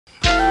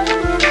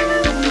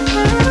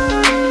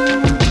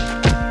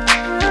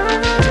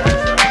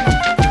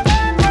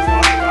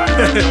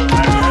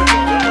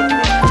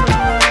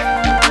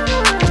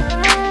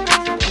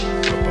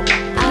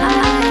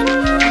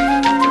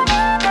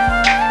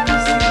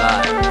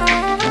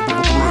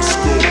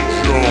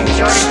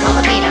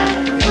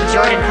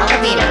Jordan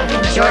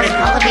Calavita. Jordan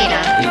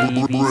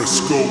Calavita.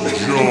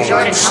 Brisco.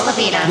 Jordan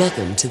Calavita.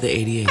 Welcome to the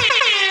 88.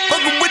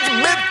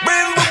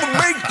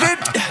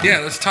 Yeah,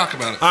 let's talk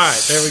about it. All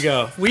right, there we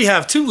go. We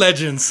have two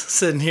legends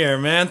sitting here,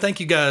 man. Thank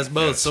you guys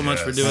both so much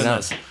for doing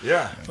this.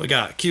 Yeah. We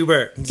got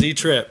Qbert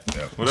Z-Trip.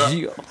 Yeah. What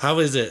up? How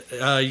is it?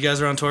 You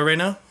guys are on tour right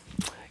now?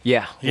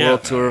 Yeah, Yeah.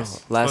 world tour,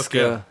 Nice.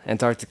 Alaska, Fuck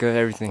Antarctica,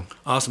 everything.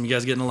 Awesome. You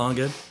guys getting along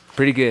good?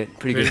 Pretty good,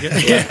 pretty Pretty good.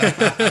 good?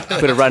 Yeah.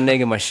 Put a rotten egg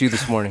in my shoe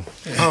this morning.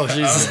 Oh,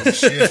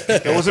 Jesus.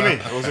 That wasn't me.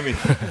 That wasn't me.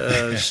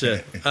 Oh,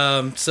 shit.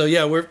 So,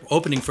 yeah, we're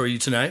opening for you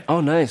tonight.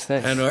 Oh, nice,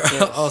 thanks. And we're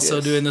Yes, also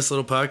yes. doing this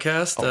little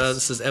podcast.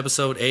 This is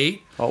episode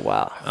 8. Oh,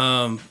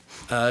 wow.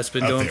 It's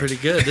been going pretty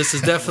good. This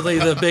is definitely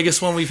the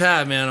biggest one we've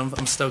had, man.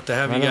 I'm stoked to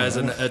have you guys,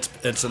 and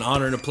it's an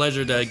honor and a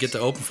pleasure to get to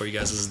open for you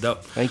guys. This is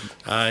dope. Thank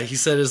you. He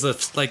said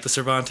it's like the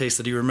Cervantes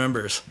that he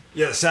remembers.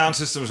 Yeah, the sound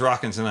system's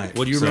rocking tonight.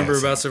 What do you remember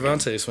about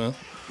Cervantes, man?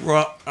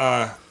 Well,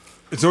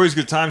 it's always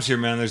good times here,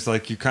 man. There's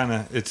like you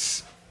can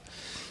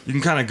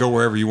kind of go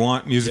wherever you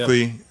want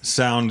musically. Yep.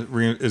 Sound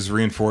is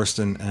reinforced,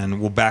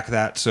 and we'll back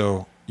that,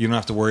 so you don't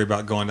have to worry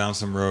about going down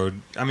some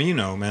road. I mean,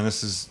 man,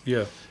 this is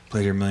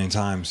played here a million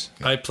times.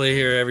 I play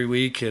here every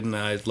week, and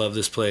I love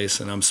this place,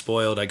 and I'm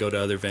spoiled. I go to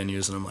other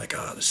venues, and I'm like,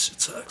 oh, this shit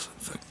sucks.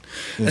 Fuck.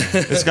 Yeah.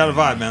 It's got a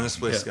vibe, man. This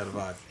place has got a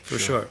vibe. For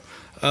sure.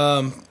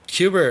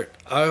 Qbert,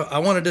 I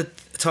wanted to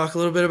talk a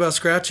little bit about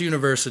Scratch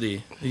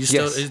University.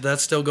 Is that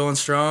still going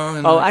strong?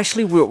 And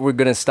Actually, we're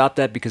going to stop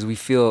that because we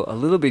feel a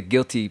little bit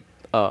guilty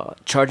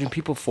charging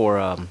people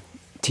for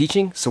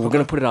teaching. So we're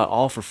going to put it out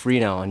all for free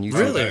now on YouTube.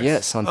 Really?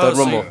 Yes, on Thud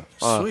Rumble.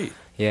 Sweet.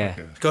 Yeah.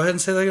 Okay. Go ahead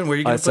and say that again. Where are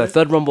you going to put it?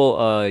 Thud Rumble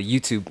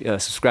YouTube.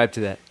 Subscribe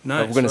to that.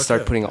 Nice. We're going to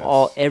start putting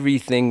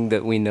everything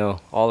that we know,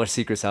 all our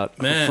secrets out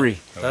for free.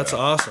 That's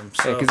awesome.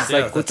 So, Because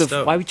it's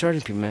like, why are we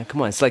charging people, man?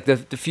 Come on. It's like the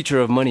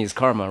future of money is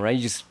karma, right?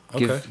 You just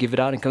give it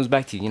out and it comes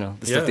back to you,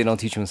 the stuff they don't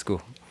teach you in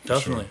school.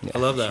 Definitely. I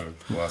love that.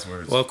 Last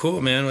words. Well,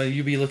 cool, man. Will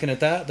you be looking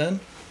at that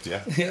then?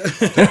 Yeah.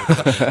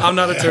 I'm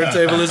not a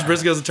turntablist.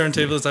 Brisco's a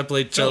turntablist. I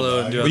play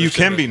cello and do Well, other you shit,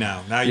 can but- be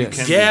now. Now you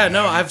can. Yeah, be.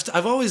 no,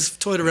 I've always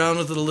toyed around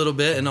with it a little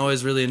bit and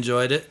always really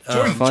enjoyed it.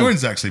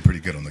 Jordan's actually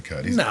pretty good on the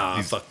cut.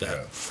 Fuck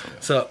that.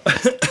 So,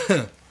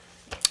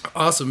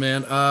 awesome,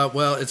 man.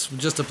 Well, it's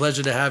just a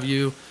pleasure to have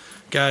you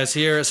guys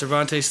here at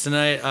Cervantes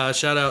tonight.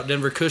 Shout out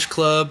Denver Kush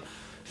Club.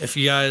 If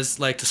you guys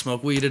like to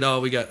smoke weed at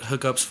all, we got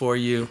hookups for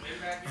you.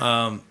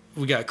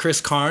 We got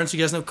Chris Carnes. You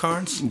guys know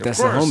Carnes? That's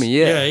the homie,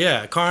 yeah.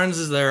 Yeah. Carnes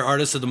is their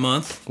artist of the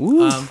month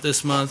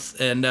this month,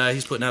 and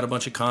he's putting out a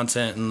bunch of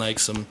content and like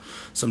some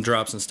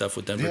drops and stuff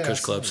with Denver Kush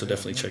Club. So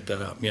definitely check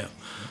that out. Yeah.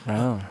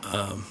 Wow.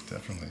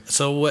 Definitely.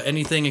 So,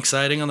 anything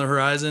exciting on the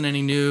horizon?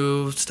 Any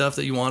new stuff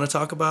that you want to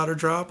talk about or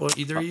drop? Or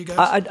either of you guys?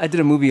 I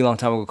did a movie a long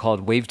time ago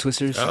called Wave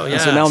Twisters. Oh,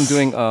 And so now I'm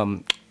doing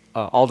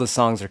all the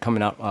songs are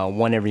coming out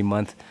one every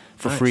month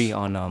for free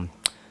on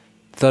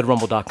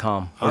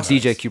thudrumble.com or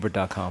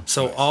djqbert.com.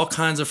 So all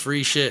kinds of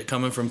free shit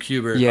coming from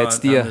Qbert. Yeah, it's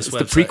the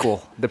website.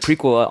 prequel. The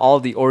prequel, all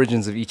the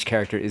origins of each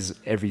character is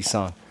every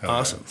song.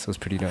 Awesome. So it's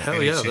pretty dope. Hell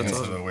Any yeah, chance that's of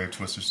awesome. a Wave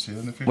Twisters 2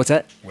 in the future? What's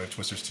that? Wave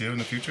Twisters 2 in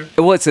the future?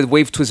 Well, it's a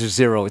Wave Twister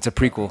 0. It's a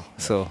prequel.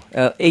 So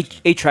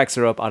eight tracks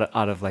are up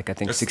out of like I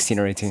think 16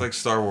 or 18. It's like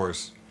Star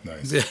Wars.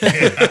 Nice.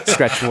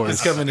 Scratch Wars.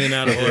 It's coming in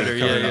out of order.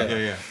 Yeah.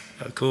 Yeah.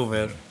 Oh, cool,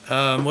 man.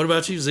 What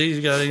about you, Z?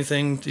 You got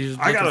anything you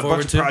I got looking a forward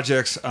bunch to? of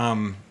projects,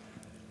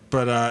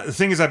 but the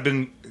thing is, I've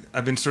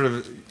been sort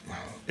of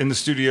in the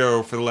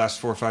studio for the last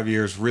 4 or 5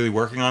 years, really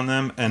working on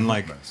them and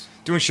like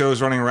doing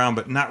shows, running around,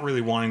 but not really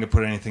wanting to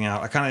put anything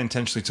out. I kind of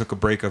intentionally took a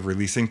break of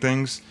releasing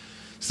things,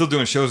 still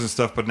doing shows and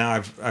stuff, but now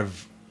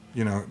I've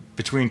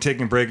between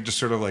taking a break and just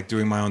sort of like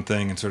doing my own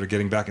thing and sort of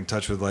getting back in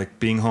touch with like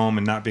being home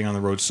and not being on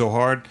the road so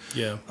hard.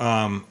 Yeah.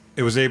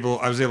 I was able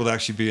to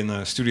actually be in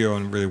the studio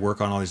and really work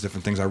on all these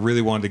different things I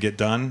really wanted to get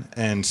done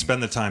and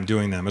spend the time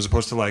doing them, as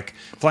opposed to like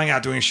flying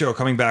out, doing a show,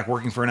 coming back,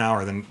 working for an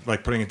hour, then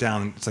like putting it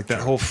down. It's like that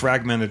whole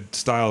fragmented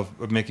style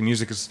of making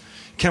music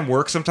can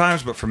work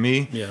sometimes, but for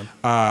me,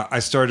 I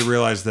started to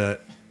realize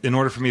that in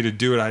order for me to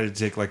do it, I had to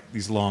take like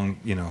these long,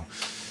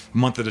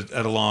 month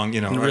at a long,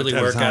 And really at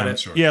a work at time. it.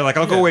 Sure. Yeah, like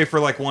I'll go away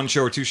for like 1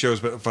 show or 2 shows,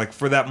 but like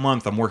for that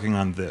month, I'm working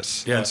on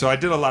this. Yeah. And so I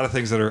did a lot of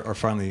things that are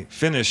finally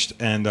finished,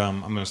 and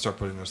I'm going to start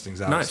putting those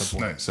things out at some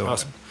point. Nice. So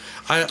Awesome.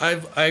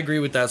 I agree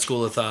with that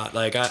school of thought.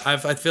 Like I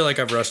feel like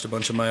I've rushed a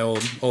bunch of my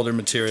older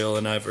material,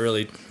 and I've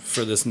really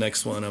for this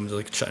next one I'm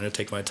like trying to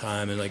take my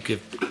time and like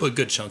put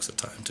good chunks of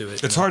time to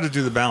it. It's hard to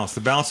do the balance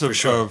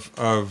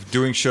of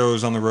doing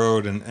shows on the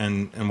road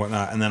and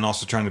whatnot, and then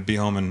also trying to be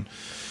home and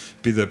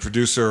be the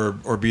producer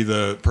or be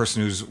the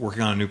person who's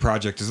working on a new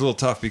project is a little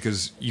tough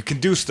because you can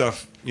do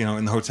stuff,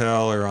 in the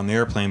hotel or on the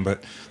airplane,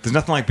 but there's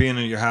nothing like being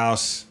in your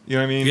house. You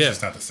know what I mean? Yeah.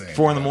 It's not the same.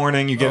 4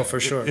 a.m, you get for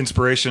sure.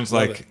 inspirations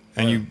Love like, it.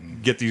 and you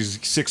get these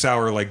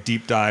 6-hour like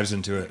deep dives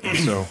into it. And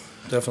so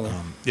Definitely.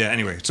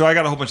 Anyway, so I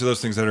got a whole bunch of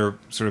those things that are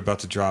sort of about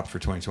to drop for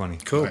 2020.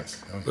 Cool.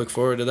 Nice. Okay. Look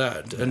forward to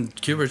that. And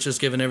Qbert's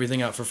just giving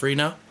everything out for free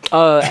now?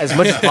 As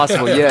much as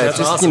possible, yeah. That's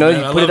Just awesome, you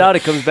man. I put it love out,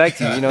 it comes back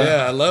to you.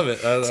 Yeah, I love it.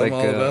 It's I'm like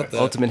all about that.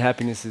 ultimate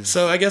happiness is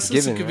So I guess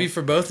this given, could be right?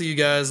 for both of you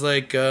guys.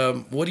 Like,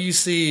 what do you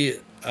see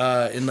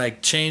in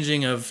like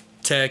changing of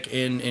tech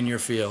in your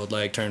field,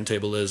 like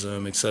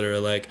turntablism, etc.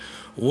 Like,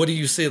 what do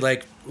you see?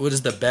 Like, what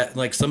is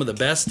like some of the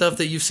best stuff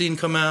that you've seen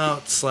come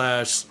out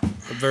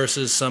 /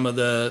 versus some of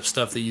the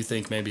stuff that you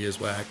think maybe is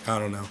whack? I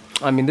don't know.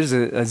 I mean, there's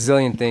a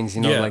zillion things,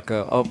 you know. Yeah. Like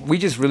we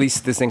just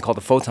released this thing called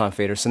the photon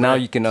fader. So now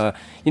you can,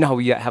 you know how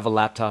we have a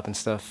laptop and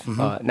stuff.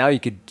 Now you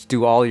could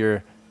do all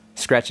your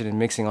scratching and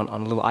mixing on a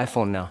little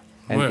iPhone now.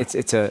 And Right.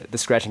 the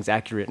scratching's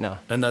accurate now.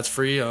 And that's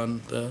free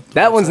on the.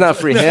 That one's not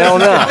free. Hell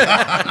no.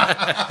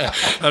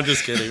 I'm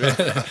just kidding, man.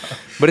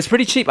 But it's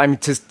pretty cheap. I mean,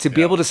 to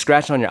be able to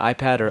scratch on your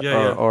iPad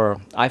or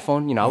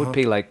iPhone, you know, I would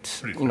pay like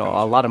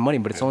a lot of money,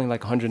 but it's only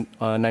like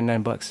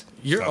 $199.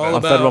 You're On all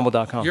about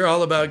FedRumble.com. You're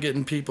all about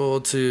getting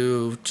people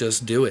to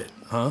just do it,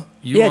 huh?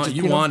 You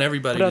you know, want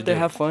everybody put to out there, do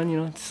have it. fun, you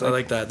know. It's I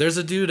like that. There's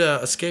a dude, a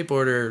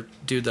skateboarder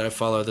dude that I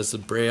follow. That's a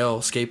Braille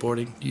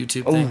skateboarding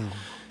YouTube thing.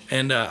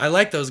 And I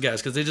like those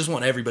guys because they just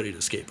want everybody to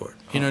skateboard.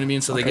 You know what I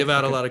mean? So they give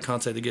out a lot of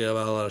content, they give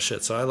out a lot of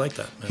shit. So I like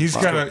that. Man. He's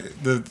kind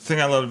of the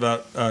thing I loved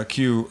about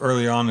Q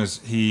early on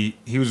is he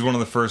was one of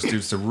the first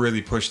dudes to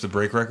really push the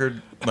break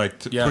record, like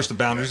to push the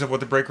boundaries of what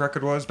the break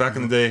record was back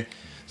in the day.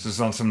 This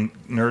is on some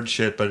nerd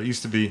shit, but it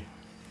used to be,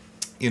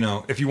 you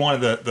know, if you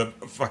wanted the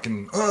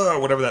fucking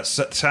whatever that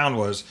sound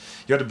was,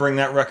 you had to bring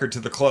that record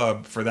to the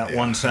club for that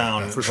one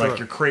sound. For Like sure.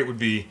 your crate would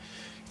be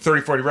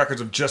 30, 40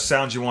 records of just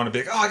sounds you want to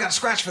be like, oh, I got to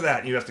scratch for that.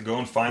 And you'd have to go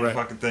and find the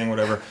fucking thing,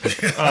 whatever.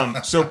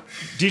 So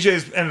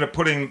DJs ended up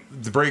putting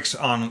the breaks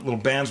on little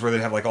bands where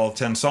they'd have like all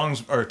 10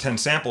 songs or 10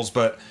 samples,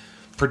 but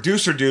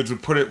producer dudes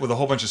would put it with a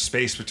whole bunch of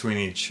space between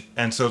each.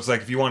 And so it's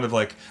like if you wanted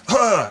like,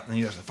 and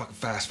you have to fucking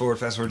fast forward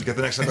to get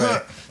the next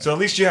one. So at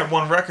least you had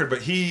one record,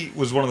 but he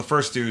was one of the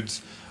first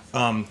dudes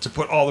to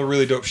put all the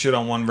really dope shit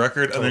on one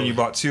record, and then you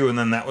bought two, and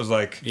then that was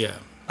like... Yeah.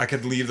 I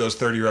could leave those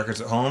 30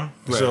 records at home.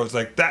 Right. So it's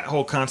like that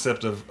whole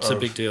concept of It's a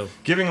big deal.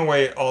 Giving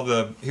away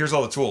here's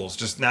all the tools.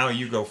 Just now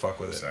you go fuck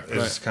with it. Exactly.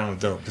 It's kind of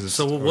dope.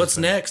 So what's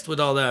next with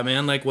all that,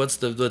 man? Like, what's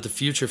the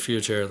future?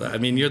 I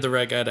mean, you're the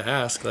right guy to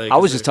ask. Like, I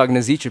was just talking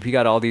to Z-Trip. He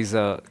got all these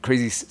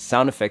crazy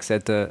sound effects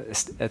at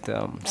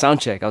the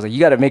sound check. I was like,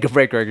 you got to make a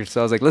break record. So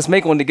I was like, let's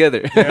make one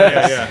together.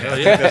 Yeah. I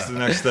think that's the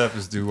next step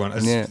is do one.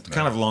 It's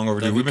kind of long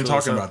overdue. That'd be We've been cool,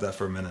 talking son. about that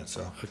for a minute.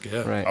 So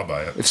Yeah. Right. I'll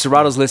buy it. If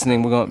Serato's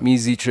listening, me,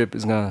 Z-Trip,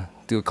 is going to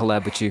do a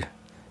collab with you.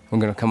 We're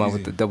going to come out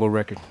with the double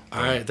record.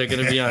 All right, they're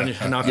gonna be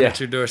knocking at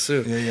your door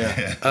soon.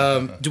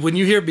 yeah. When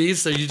you hear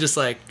beats, are you just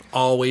like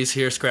always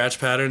hear scratch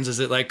patterns? Is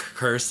it like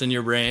cursed in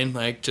your brain,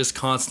 like just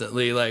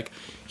constantly like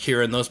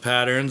hearing those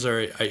patterns,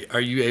 or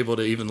are you able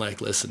to even like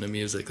listen to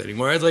music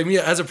anymore? Like me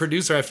as a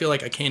producer, I feel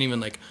like I can't even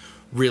like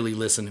really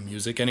listen to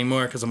music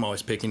anymore because I'm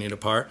always picking it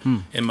apart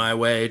in my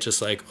way.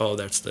 Just like, oh,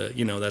 that's the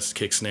that's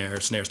kick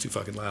snare's too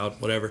fucking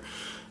loud, whatever.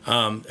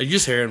 You're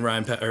just hearing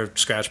or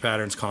scratch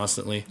patterns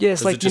constantly. Yeah,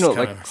 it's Does like, it you just know,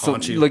 kinda like, so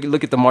haunt you?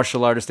 look at the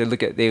martial artists.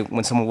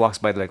 When someone walks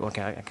by, they're like,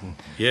 okay, I can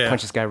Yeah.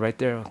 punch this guy right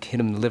there, I'll hit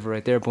him in the liver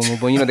right there, boom, boom,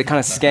 boom. You know, they kind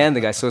of scan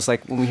the guy. So it's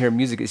like when we hear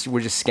music,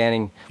 we're just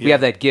scanning. We have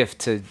that gift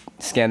to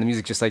scan the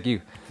music just like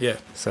you. Yeah,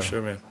 So- for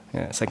sure, man.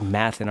 Yeah, it's like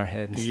math in our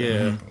head. And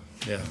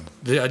stuff.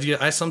 Yeah.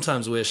 I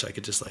sometimes wish I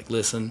could just like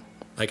listen,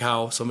 like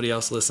how somebody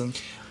else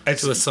listens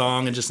It's- to a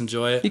song and just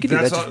enjoy it. You can do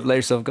that, That's just all- let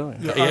yourself go. I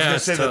was Yeah, gonna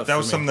it's say tough that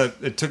was for something that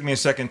it took me a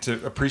second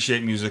to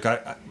appreciate music.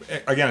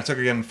 It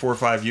took 4 or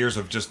 5 years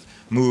of just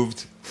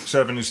moved,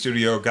 set up a new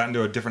studio, got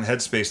into a different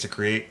headspace to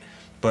create,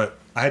 but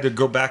I had to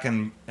go back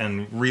and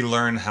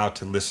relearn how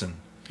to listen.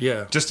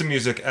 Yeah. Just to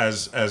music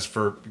as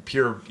for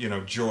pure,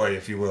 joy,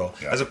 if you will.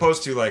 Yeah. As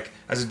opposed to like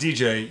as a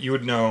DJ, you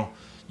would know,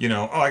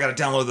 oh, I got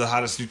to download the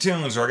hottest new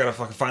tunes, or I got to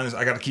fucking find this.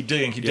 I got to keep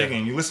digging.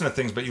 And you listen to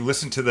things, but you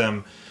listen to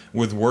them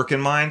with work in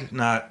mind,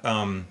 not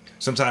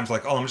sometimes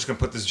like, oh, I'm just gonna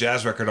put this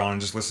jazz record on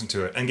and just listen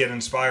to it and get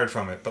inspired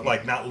from it, but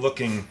like not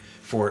looking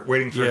for it,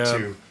 waiting for it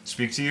to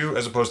speak to you,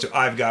 as opposed to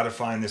I've got to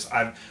find this.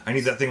 I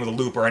need that thing with a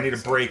loop, or I need a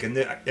break,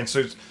 and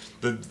so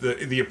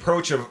the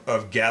approach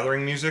of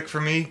gathering music for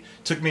me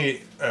took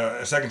me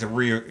a second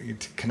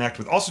to connect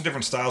with also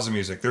different styles of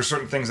music. There's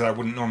certain things that I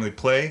wouldn't normally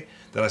play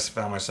that I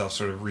found myself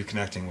sort of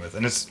reconnecting with,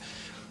 and it's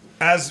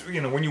as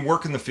when you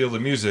work in the field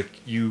of music,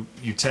 you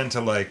tend to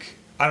like.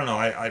 I don't know.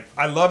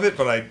 I love it,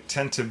 but I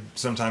tend to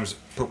sometimes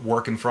put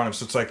work in front of.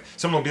 So it's like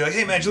someone will be like,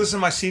 "Hey man, did you listen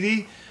to my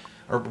CD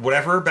or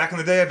whatever?" Back in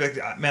the day, I'd be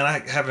like, "Man, I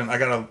haven't. I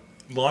got a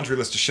laundry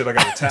list of shit I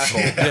got to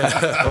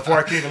tackle before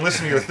I can even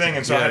listen to your thing."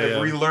 And so I had to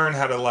relearn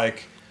how to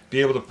like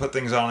be able to put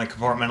things on and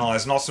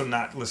compartmentalize, and also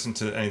not listen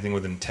to anything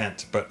with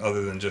intent, but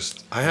other than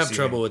just. I have receiving.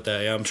 trouble with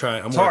that. Yeah, I'm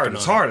trying. It's hard.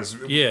 It's hard.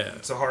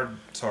 It's hard.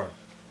 It's hard.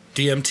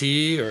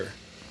 DMT or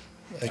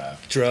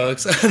like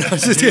drugs. No,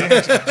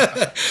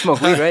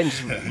 Smoke weed, right? And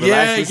just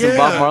relax, listen to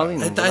Bob Marley.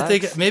 And I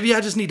think relax. maybe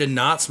I just need to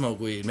not smoke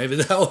weed. Maybe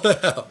that will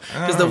help.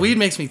 Because the weed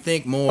makes me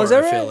think more. Oh, is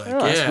that I feel right? like,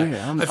 Oh, that's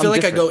weird. I feel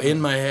like I go different.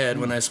 in my head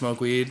when I smoke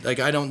weed. Like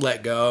I don't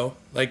let go.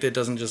 Like it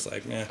doesn't just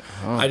like,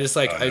 I just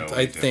like Oh, no, I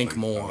we think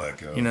definitely more. let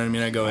go. You know what I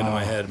mean? I go into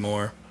my head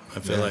more. I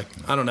feel like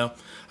I don't know.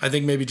 I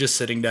think maybe just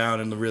sitting down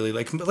and really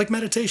like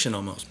meditation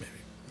almost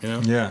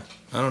maybe. Yeah.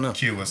 I don't know.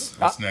 Q,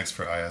 what's next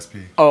for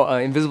ISP? Oh,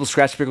 Invisible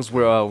Scratch Pickles.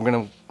 We're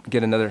gonna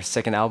get another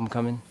second album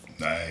coming.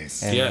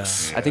 Nice. And,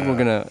 Yes. I think we're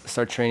gonna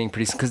start training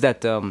pretty soon because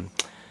that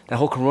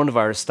whole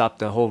coronavirus stopped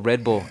the whole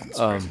Red Bull. It's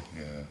crazy.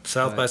 Yeah.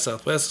 South by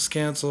Southwest was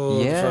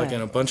canceled. Yeah.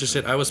 Fucking a bunch of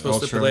shit. I was supposed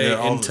to Ultra, play yeah,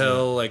 all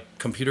Intel like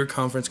computer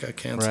conference got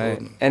canceled.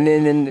 Right. And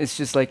then it's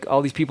just like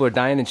all these people are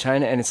dying in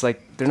China, and it's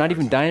like they're not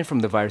even dying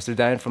from the virus; they're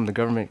dying from the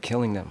government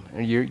killing them.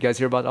 You guys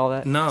hear about all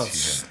that? No.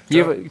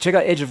 Check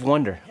out Edge of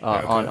Wonder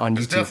on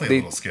It's YouTube. definitely a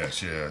little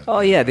sketch, yeah. Oh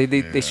yeah,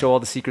 they show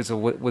all the secrets of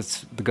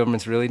what's the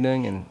government's really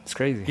doing, and it's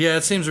crazy. Yeah,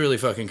 it seems really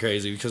fucking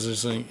crazy because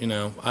there's,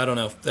 I don't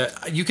know.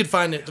 That you could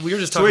find it. We were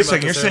just So talking wait a about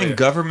second, you're this saying earlier.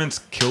 governments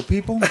kill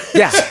people?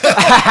 Yeah.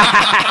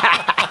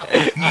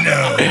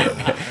 No.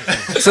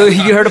 So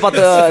you heard about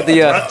the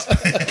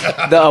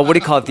what do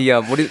you call it,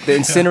 the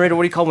incinerator?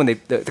 What do you call it when the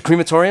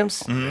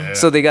crematoriums? Yeah.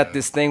 So they got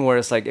this thing where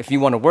it's like if you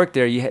want to work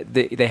there,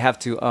 they have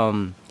to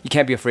you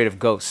can't be afraid of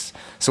ghosts.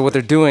 So what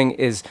they're doing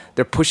is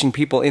they're pushing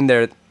people in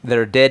there that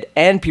are dead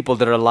and people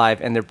that are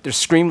alive, and they're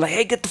screaming like,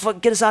 "Hey, get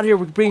us out of here!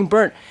 We're being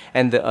burnt!"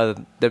 And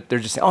they're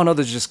just saying, "Oh no,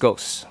 there's just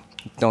ghosts.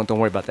 Don't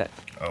worry about that.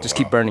 Just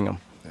keep burning them."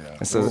 Yeah.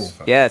 And so Ooh.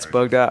 it's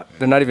bugged out.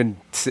 They're not even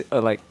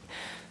like.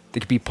 They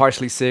could be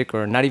partially sick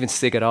or not even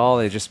sick at all.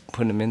 They're just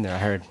putting them in there. I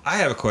heard. I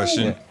have a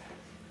question. Yeah.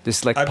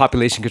 Just like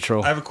population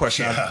control. I have a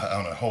question. Yeah,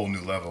 on a whole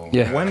new level.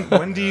 Yeah.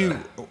 When do you?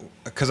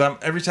 Because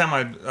every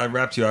time I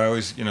rap to you, I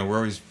always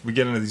we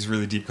get into these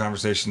really deep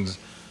conversations.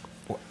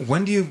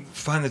 When do you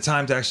find the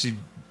time to actually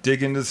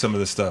dig into some of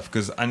this stuff?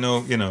 Because I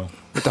know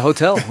At the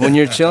hotel, when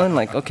you're chilling,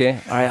 like,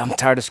 okay, all right, I'm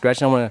tired of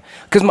scratching. I want to.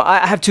 Because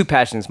I have two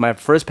passions. My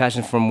first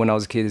passion from when I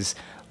was a kid is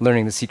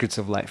learning the secrets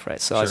of life,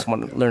 right? So I just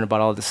want to learn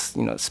about all this,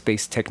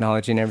 space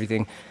technology and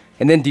everything.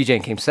 And then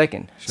DJing came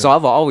second. So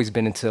I've always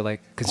been into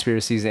like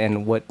conspiracies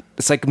and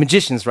it's like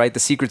magicians, right? The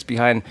secrets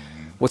behind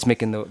what's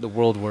making the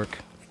world work.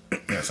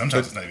 Yeah,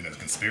 sometimes it's not even a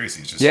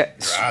conspiracy. It's just Yeah.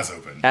 your eyes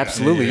open.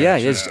 Absolutely, yeah.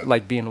 It's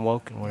like being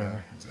woke and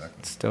whatever. Yeah, exactly.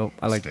 It's dope.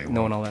 I like Stay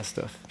knowing woke. all that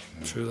stuff.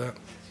 True that.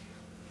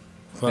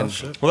 Well,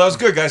 shit. Well, that was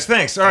good, guys.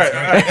 Thanks. All right.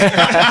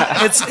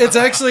 It's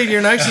actually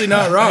you're actually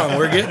not wrong.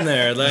 We're getting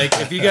there. Like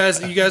if you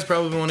guys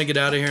probably want to get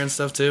out of here and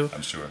stuff too.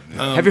 I'm sure.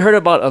 Yeah. Have you heard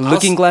about a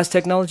looking glass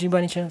technology by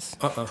any chance?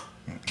 Uh-uh.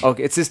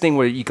 Okay, it's this thing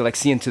where you can like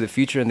see into the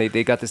future, and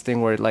they got this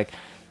thing where like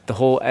the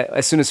whole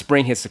as soon as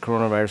spring hits, the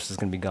coronavirus is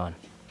gonna be gone.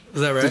 Is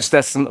that right?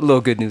 That's some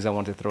little good news I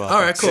wanted to throw out. All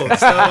there. right, cool.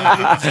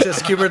 So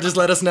just Qbert, just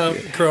let us know.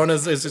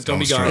 Corona's is just gonna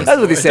be gone. That's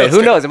what they said.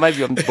 Who knows? It might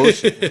be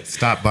bullshit.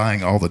 Stop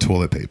buying all the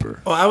toilet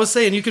paper. Well, I was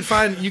saying you could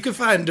find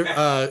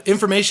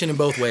information in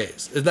both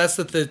ways. That's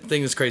the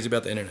thing that's crazy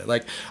about the internet.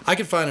 Like I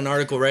could find an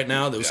article right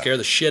now that would scare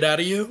the shit out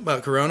of you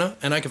about Corona,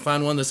 and I can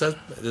find one that says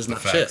it's not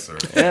shit.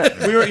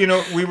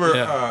 we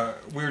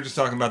were just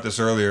talking about this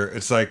earlier.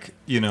 It's like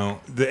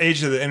the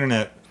age of the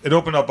internet. It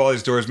opened up all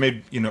these doors,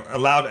 made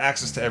allowed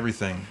access to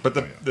everything. But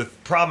the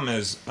problem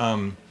is,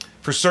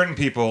 for certain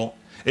people,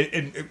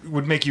 it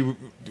would make you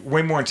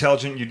way more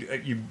intelligent.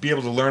 You'd be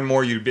able to learn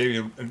more. You'd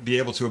be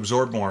able to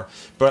absorb more.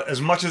 But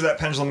as much as that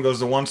pendulum goes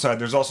to one side,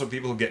 there's also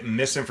people who get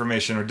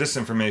misinformation or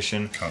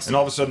disinformation, and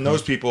all of a sudden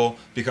those people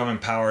become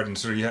empowered. And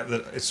so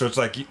so it's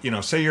like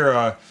say you're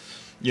a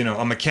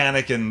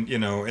mechanic in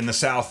the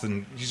South,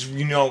 and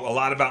you know a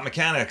lot about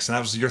mechanics, and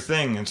that was your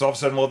thing. And so all of a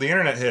sudden, the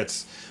internet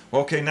hits.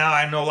 Well, okay, now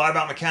I know a lot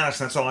about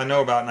mechanics, and that's all I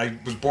know about. And I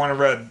was born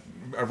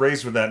and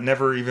raised with that.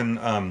 Never even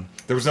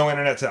there was no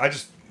internet. I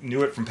just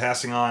knew it from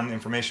passing on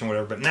information,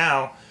 whatever. But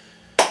now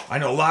I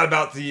know a lot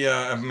about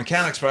the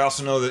mechanics, but I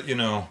also know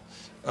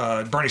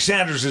that Bernie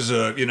Sanders is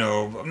a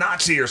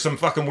Nazi or some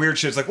fucking weird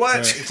shit. It's like what?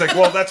 It's like,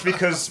 well, that's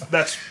because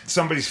that's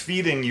somebody's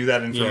feeding you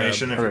that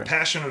information. Yeah, if you're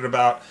passionate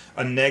about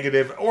a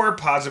negative or a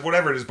positive,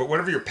 whatever it is, but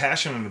whatever you're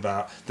passionate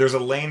about, there's a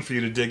lane for you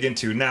to dig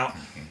into. Now,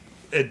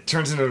 it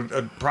turns into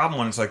a problem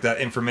when it's like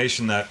that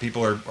information that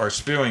people are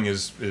spewing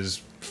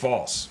is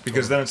false,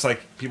 because then it's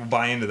like people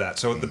buy into that.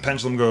 So the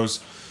pendulum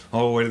goes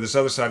all the way to this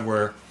other side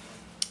where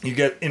you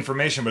get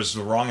information, but it's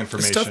the wrong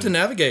information. It's tough to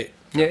navigate.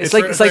 Yeah, it's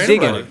for like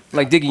digging. anybody.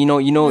 Like digging,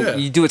 Yeah.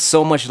 you do it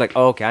so much. Like,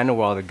 oh, okay, I know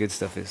where all the good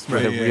stuff is.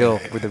 Where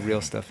the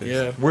real stuff is.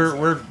 Yeah.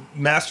 We're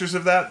masters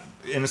of that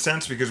in a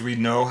sense, because we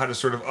know how to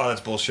sort of,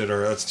 that's bullshit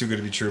or that's too good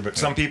to be true. But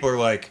some people are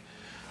like,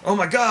 oh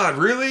my God,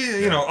 really?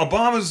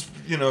 Obama's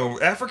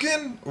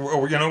African or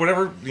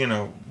whatever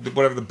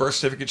the birth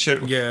certificate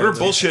shit. Yeah, whatever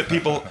bullshit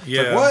people. It's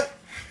Yeah. like, what?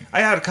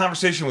 I had a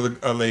conversation with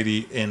a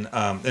lady in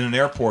an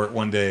airport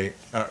one day,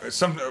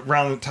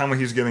 around the time when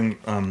he was getting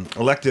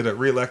reelected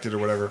or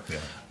whatever.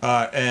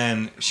 Yeah.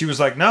 And she was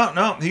like,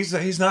 no,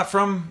 he's not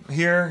from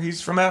here.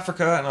 He's from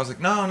Africa. And I was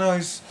like, no,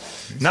 he's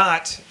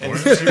not. And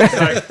she was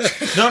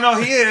like, no,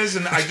 he is.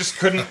 And I just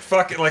couldn't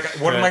fuck it. Like,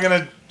 what am I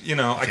gonna?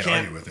 I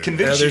can't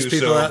convince there's you.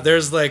 people out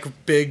there's like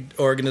big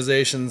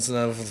organizations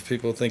of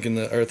people thinking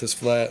the Earth is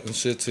flat and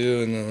shit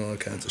too, and all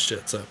kinds of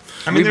shit. So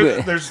I mean,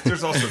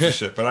 there's all sorts of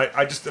shit, but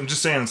I'm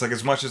just saying, it's like,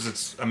 as much as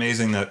it's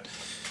amazing that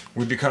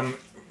we become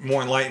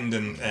more enlightened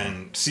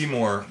and see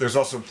more, there's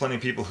also plenty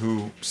of people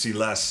who see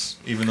less,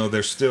 even though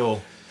they're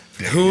still.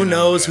 Who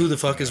knows who the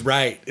fuck is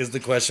right is the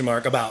question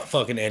mark about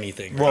fucking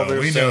anything. Well,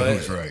 we know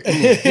who's right.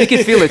 You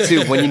can feel it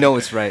too when you know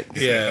it's right.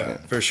 Yeah,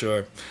 for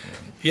sure.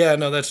 Yeah,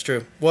 no, that's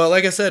true. Well,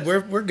 like I said,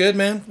 we're good,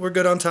 man. We're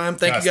good on time.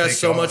 Thank you guys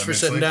so much for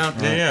sitting down.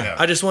 Yeah.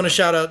 I just want to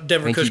shout out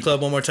Denver Thank Kush you.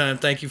 Club one more time.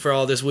 Thank you for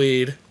all this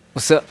weed.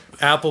 What's up?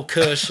 Apple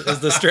Kush is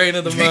the strain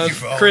of the Thank you month.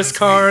 for all Chris this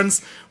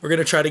Carnes, we're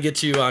gonna try to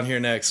get you on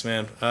here next,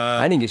 man.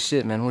 I didn't get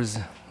shit, man. Where's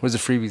the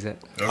freebies at?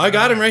 I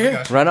got him right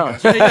here. Right on.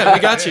 Yeah, we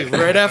got you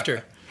right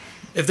after.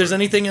 If there's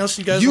anything else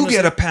you guys You wanna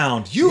get a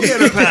pound. You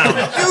get a pound.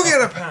 You get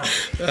a pound.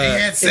 He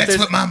had sex there's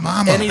with my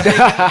mama. anything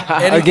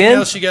Again?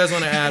 else you guys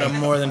want to add, I'm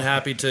more than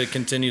happy to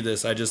continue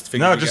this. I just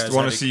figured No, you just guys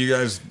want had to see you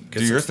guys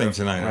do your thing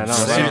tonight. Right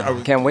See, on. Right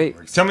on. Can't wait.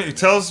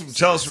 Tell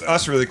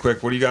us really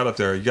quick. What do you got up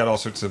there? You got all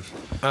sorts of.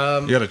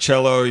 You got a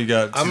cello. You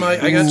got.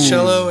 I got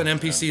cello and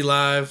MPC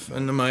live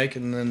and the mic,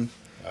 and then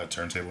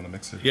Turntable and a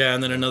mixer. yeah,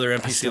 and then another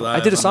MPC live.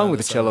 I did a on song the with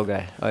the side. cello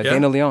guy, Yeah?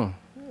 Dana Leong.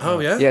 Oh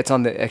yeah. Yeah, it's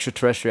on the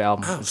Extraterrestrial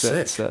album. Oh, it's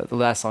sick. the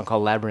last song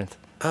called Labyrinth.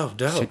 Oh,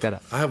 dope. Check that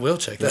out. I will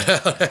check that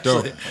out. Dope.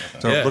 Actually.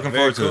 Dope. Yeah, Looking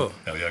very forward to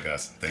it. Hell yeah,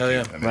 guys. Thank Hell you.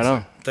 yeah. That makes Right on.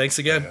 it. Thanks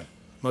again. Yeah.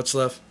 Much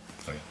love.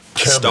 Oh,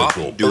 yeah. Stop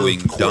doing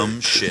dumb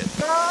shit.